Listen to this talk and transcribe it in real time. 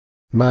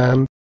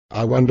Man,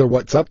 I wonder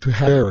what's up to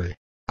Harry.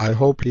 I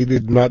hope he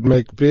did not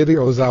make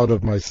videos out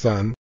of my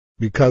son,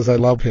 because I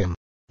love him.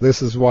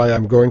 This is why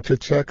I'm going to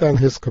check on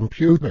his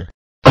computer.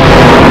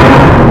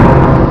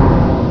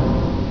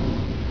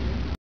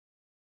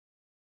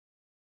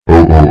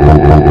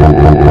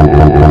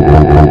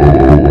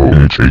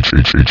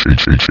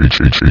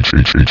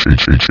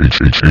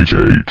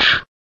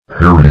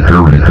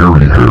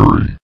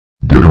 Harry.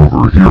 Get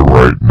over here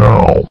right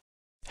now.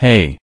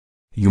 Hey.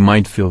 You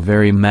might feel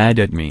very mad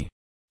at me.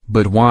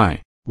 But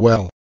why?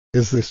 Well,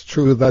 is this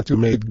true that you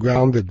made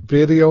grounded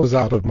videos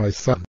out of my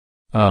son?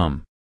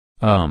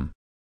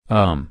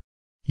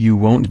 You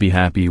won't be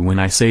happy when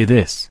I say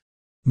this.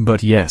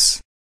 But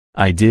yes.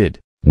 I did.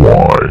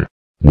 Why?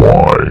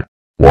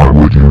 Why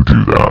would you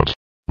do that?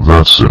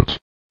 That's it.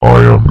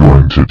 I am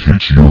going to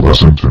teach you a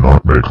lesson to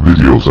not make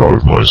videos out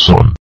of my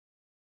son.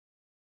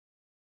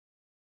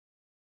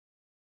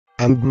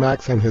 And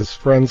Max and his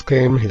friends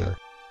came here.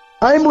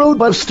 I'm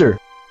Roadbuster.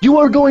 You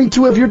are going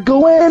to have your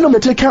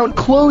GoAnimate account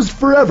closed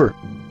forever.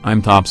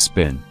 I'm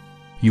Topspin.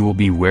 You will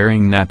be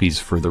wearing nappies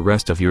for the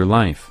rest of your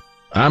life.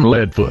 I'm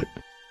Leadfoot.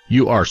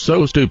 You are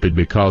so stupid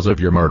because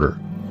of your murder.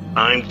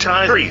 I'm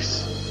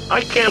Tyrese.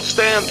 I can't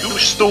stand you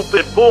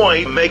stupid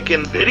boy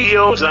making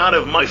videos out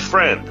of my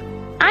friend.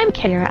 I'm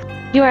Kara.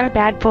 You are a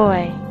bad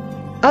boy.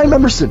 I'm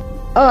Emerson.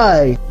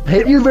 I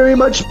hate you very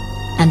much.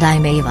 And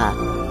I'm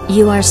Ava.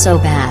 You are so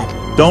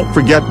bad. Don't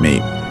forget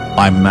me.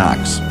 I'm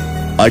Max.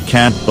 I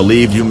can't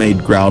believe you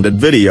made grounded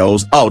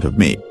videos out of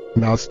me.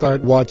 Now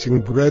start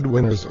watching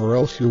Breadwinners or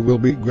else you will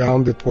be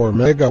grounded for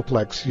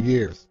megaplex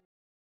years.